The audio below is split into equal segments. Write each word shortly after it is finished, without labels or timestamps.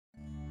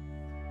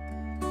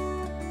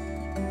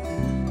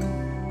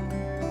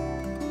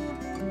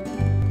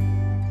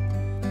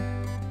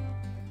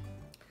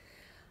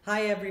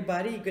Hi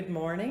everybody, good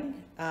morning.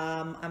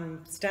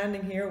 I'm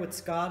standing here with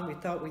Scott. We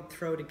thought we'd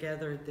throw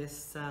together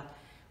this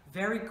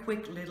very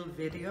quick little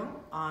video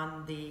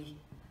on the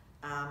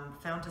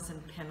Fountas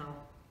Pinnell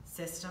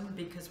system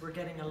because we're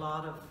getting a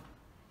lot of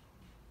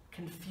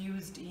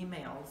confused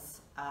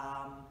emails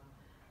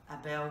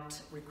about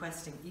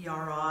requesting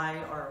ERI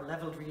or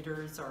leveled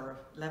readers or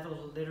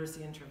level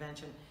literacy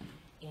intervention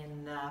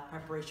in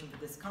preparation for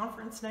this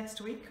conference next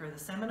week or the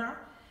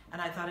seminar.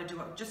 And I thought I'd do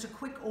just a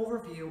quick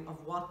overview of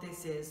what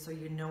this is so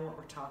you know what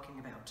we're talking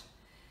about.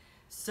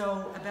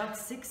 So about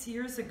 6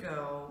 years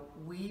ago,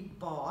 we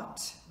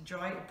bought,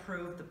 Joy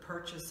approved the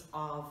purchase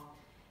of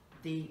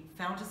the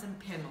Fountas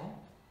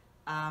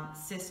Pinnell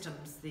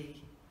systems, the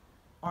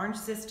orange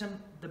system,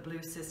 the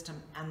blue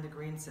system, and the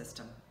green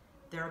system.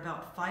 They're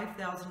about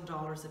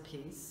 $5,000 a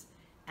piece,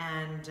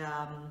 and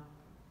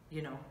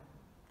you know,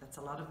 that's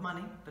a lot of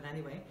money, but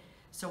anyway.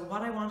 So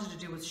what I wanted to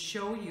do was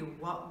show you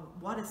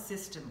what a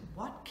system,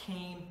 what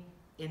came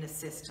in a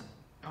system,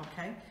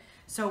 okay?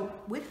 So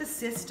with the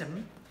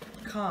system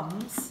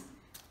comes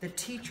the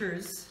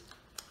teacher's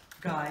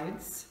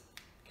guides,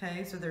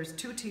 okay? So there's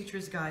 2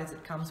 teacher's guides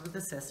that comes with the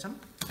system.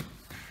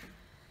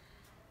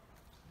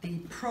 The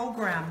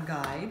program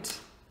guide,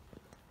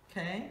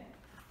 okay?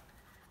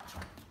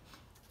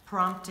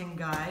 Prompting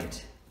guide,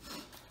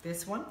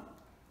 this one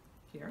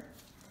here.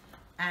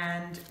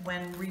 And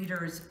when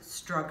readers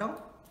struggle.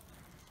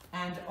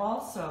 And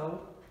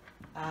also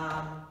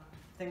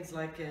things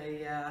like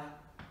a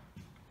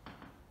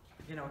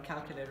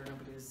calculator.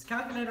 Nobody uses a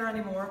calculator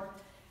anymore,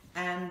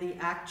 and the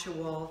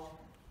actual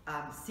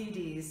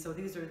CDs. So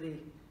these are the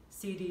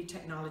CD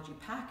technology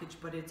package,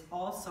 but it's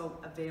also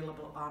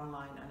available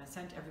online. And I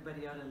sent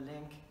everybody out a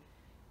link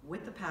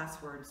with the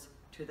passwords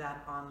to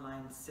that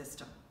online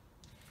system.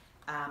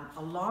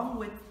 Along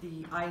with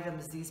the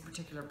items, these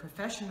particular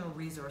professional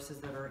resources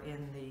that are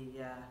in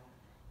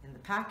the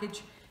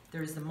package.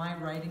 There's the My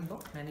Writing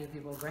book, many of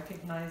you will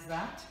recognize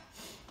that.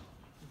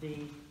 The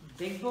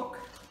big book,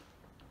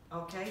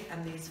 okay,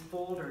 and these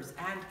folders.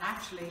 And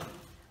actually,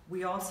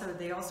 they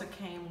also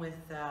came with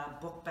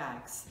book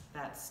bags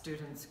that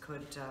students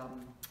could,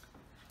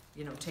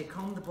 take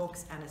home the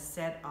books and a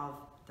set of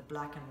the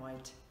black and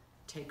white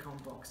take-home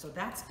books. So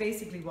that's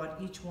basically what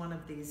each one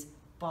of these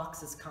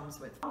boxes comes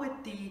with.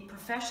 With the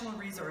professional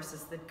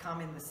resources that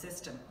come in the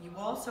system, you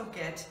also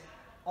get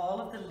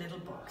all of the little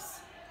books.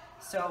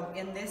 So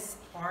in this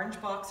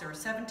orange box there are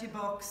 70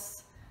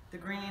 books, the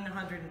green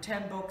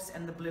 110 books,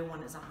 and the blue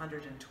one is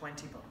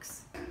 120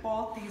 books. I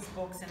bought these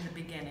books in the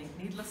beginning,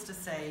 needless to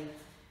say,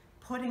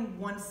 putting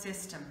one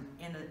system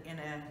in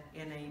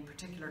a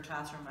particular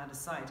classroom at a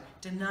site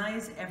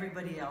denies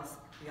everybody else,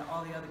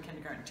 all the other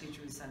kindergarten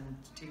teachers and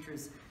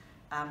teachers,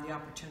 the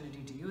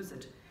opportunity to use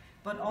it.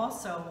 But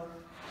also,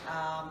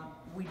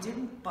 we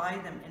didn't buy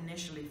them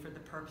initially for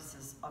the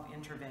purposes of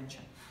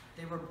intervention.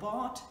 They were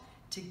bought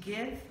to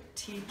give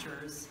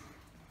teachers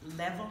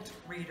leveled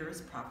readers,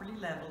 properly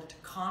leveled, to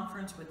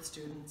conference with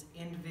students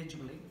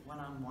individually,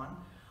 one-on-one,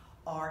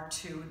 or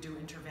to do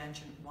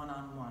intervention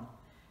one-on-one.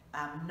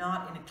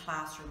 Not in a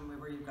classroom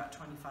where you've got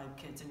 25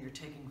 kids and you're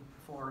taking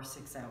 4 or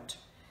 6 out.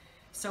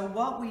 So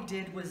what we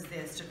did was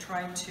this, to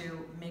try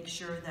to make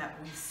sure that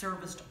we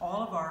serviced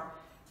all of our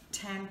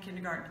 10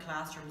 kindergarten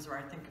classrooms, or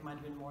I think it might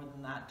have been more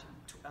than that,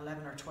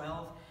 11 or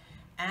 12,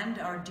 and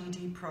our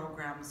DD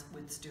programs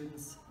with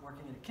students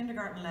working at a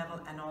kindergarten level,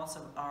 and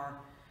also our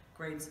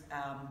grades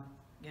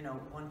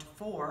 1 to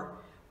 4.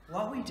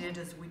 What we did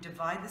is we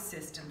divide the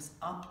systems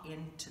up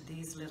into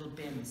these little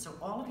bins. So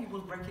all of you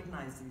will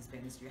recognize these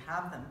bins. You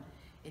have them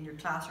in your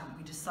classroom.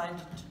 We decided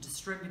to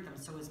distribute them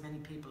so as many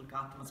people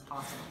got them as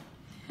possible.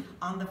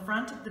 On the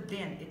front of the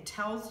bin, it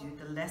tells you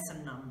the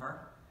lesson number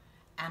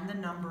and the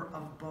number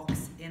of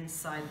books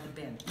inside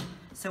the bin.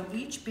 So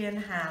each bin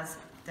has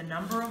the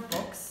number of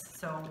books,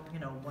 so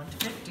 1 to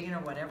 15 or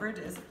whatever it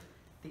is,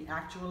 the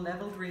actual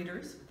leveled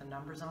readers, the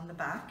numbers on the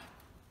back,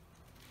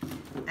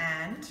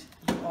 and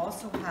you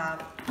also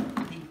have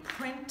the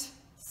print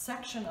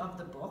section of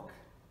the book,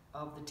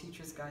 of the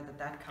teacher's guide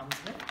that comes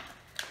with,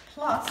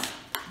 plus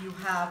you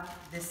have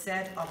the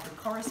set of the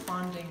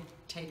corresponding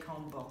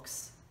take-home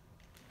books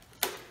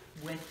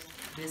with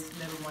this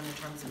little one in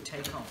terms of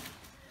take-home.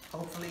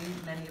 Hopefully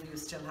many of you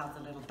still have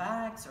the little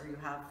bags, or you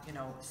have,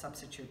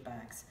 substitute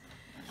bags,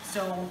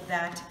 so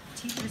that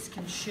teachers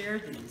can share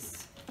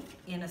these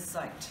in a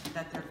site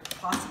that they're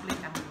possibly,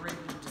 and we're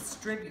able to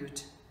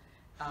distribute,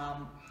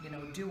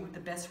 do the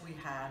best we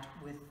had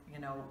with,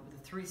 the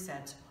 3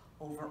 sets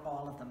over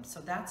all of them.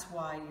 So that's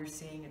why you're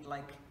seeing it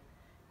like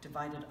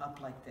divided up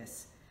like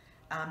this.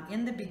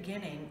 In the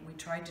beginning, we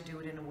tried to do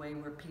it in a way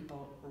where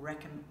people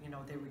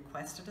they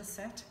requested a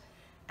set,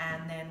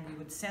 and then we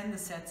would send the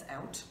sets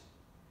out.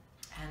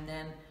 And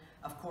then,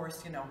 of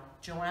course,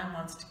 Joanne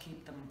wants to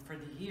keep them for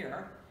the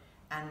year,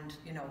 and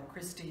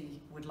Christy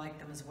would like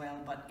them as well,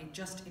 but it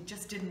just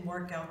didn't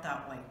work out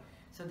that way.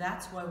 So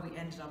that's why we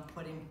ended up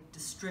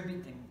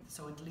distributing,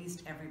 so at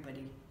least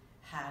everybody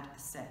had a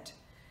set.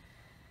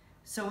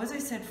 So as I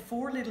said,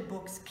 4 little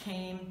books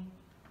came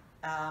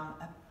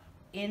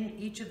in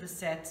each of the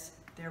sets,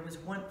 there was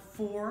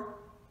 4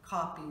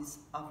 copies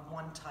of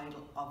one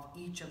title of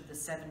each of the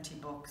 70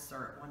 books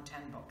or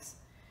 110 books.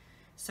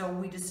 So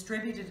we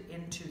distributed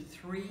into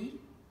 3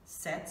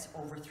 sets,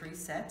 over 3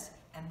 sets,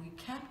 and we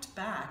kept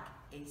back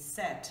a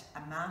set,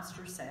 a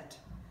master set,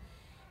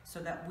 so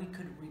that we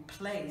could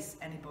replace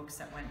any books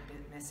that went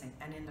missing.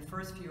 And in the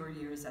first few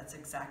years, that's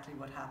exactly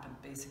what happened.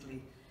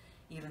 Basically,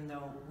 even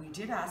though we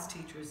did ask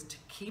teachers to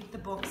keep the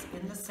books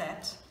in the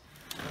set,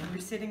 when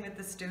we're sitting with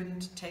the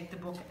student, take the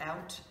book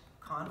out,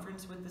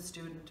 conference with the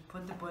student,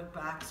 put the book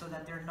back so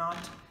that they're not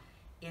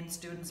in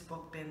students'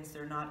 book bins,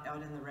 they're not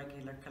out in the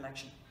regular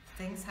collection.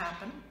 Things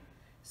happen,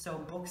 so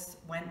books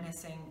went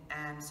missing,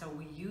 and so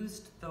we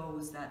used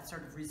that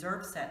sort of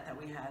reserve set that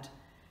we had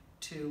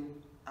to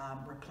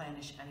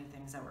replenish any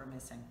things that were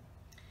missing.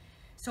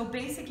 So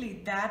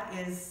basically that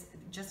is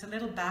just a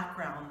little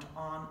background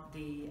on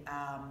the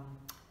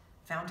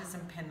Fountas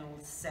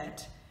Pinnell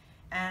set.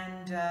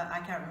 And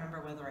I can't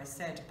remember whether I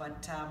said,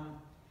 but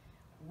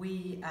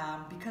we,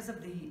 because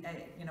of the,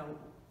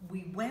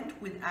 we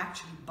went with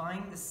actually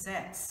buying the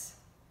sets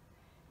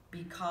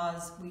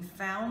because we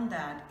found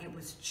that it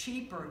was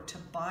cheaper to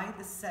buy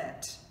the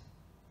set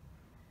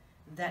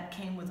that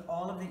came with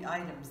all of the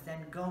items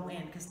than go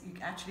in, because you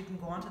actually can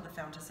go onto the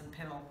Fountas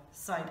Pinnell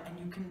site and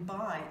you can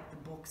buy the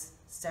books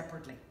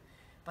separately.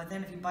 But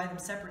then if you buy them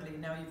separately,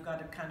 now you've got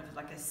to kind of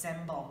like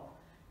assemble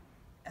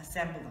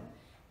them.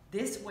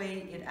 This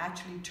way it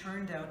actually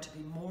turned out to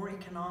be more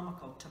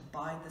economical to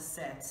buy the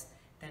sets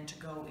than to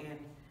go in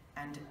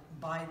and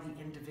buy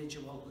the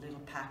individual little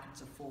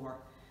packets of 4.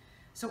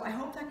 So I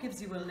hope that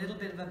gives you a little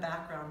bit of a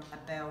background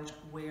about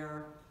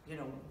where,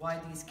 why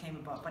these came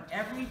about. But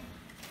every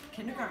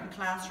kindergarten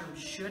classroom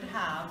should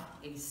have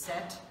a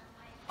set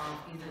of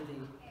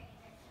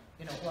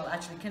either the, well,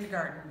 actually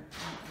kindergarten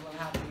will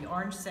have the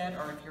orange set,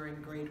 or if you're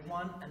in grade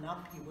 1 and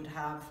up, you would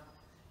have,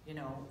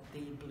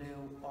 the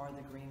blue or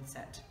the green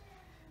set.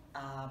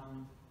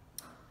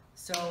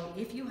 So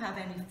if you have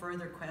any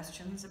further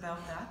questions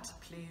about that,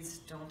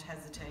 please don't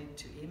hesitate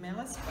to email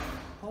us,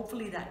 but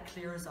hopefully that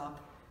clears up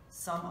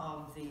some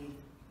of the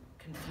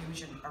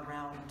confusion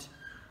around,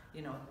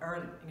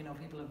 early,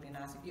 people have been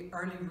asking,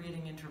 early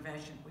reading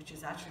intervention, which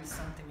is actually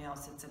something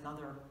else. It's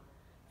another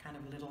kind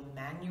of little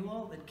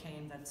manual that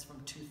came, that's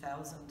from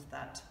 2000,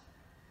 that,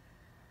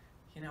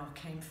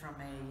 came from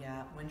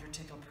a Winter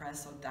Tickle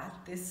Press. So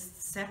this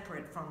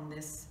separate from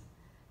this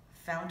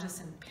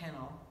Fountas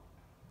Pinnell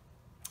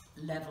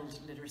leveled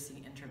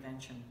literacy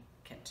intervention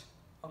kit.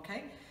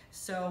 Okay,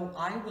 so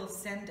I will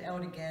send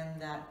out again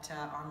that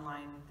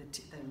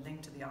the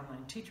link to the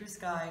online teachers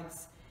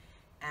guides,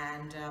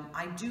 and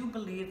I do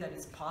believe that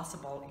it's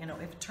possible, if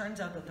it turns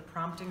out that the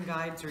prompting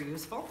guides are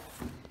useful,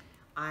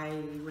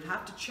 I would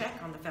have to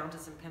check on the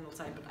Fountas Pinnell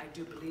site, but I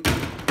do believe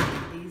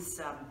that these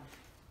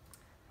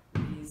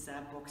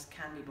books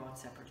can be bought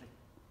separately.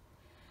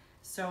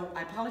 So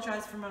I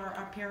apologize for my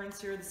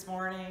appearance here this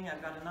morning.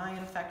 I've got an eye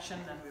infection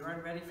and we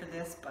weren't ready for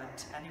this,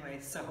 but anyway,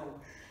 so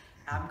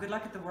good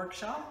luck at the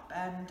workshop,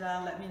 and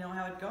let me know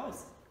how it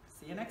goes.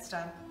 See you next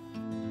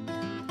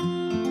time.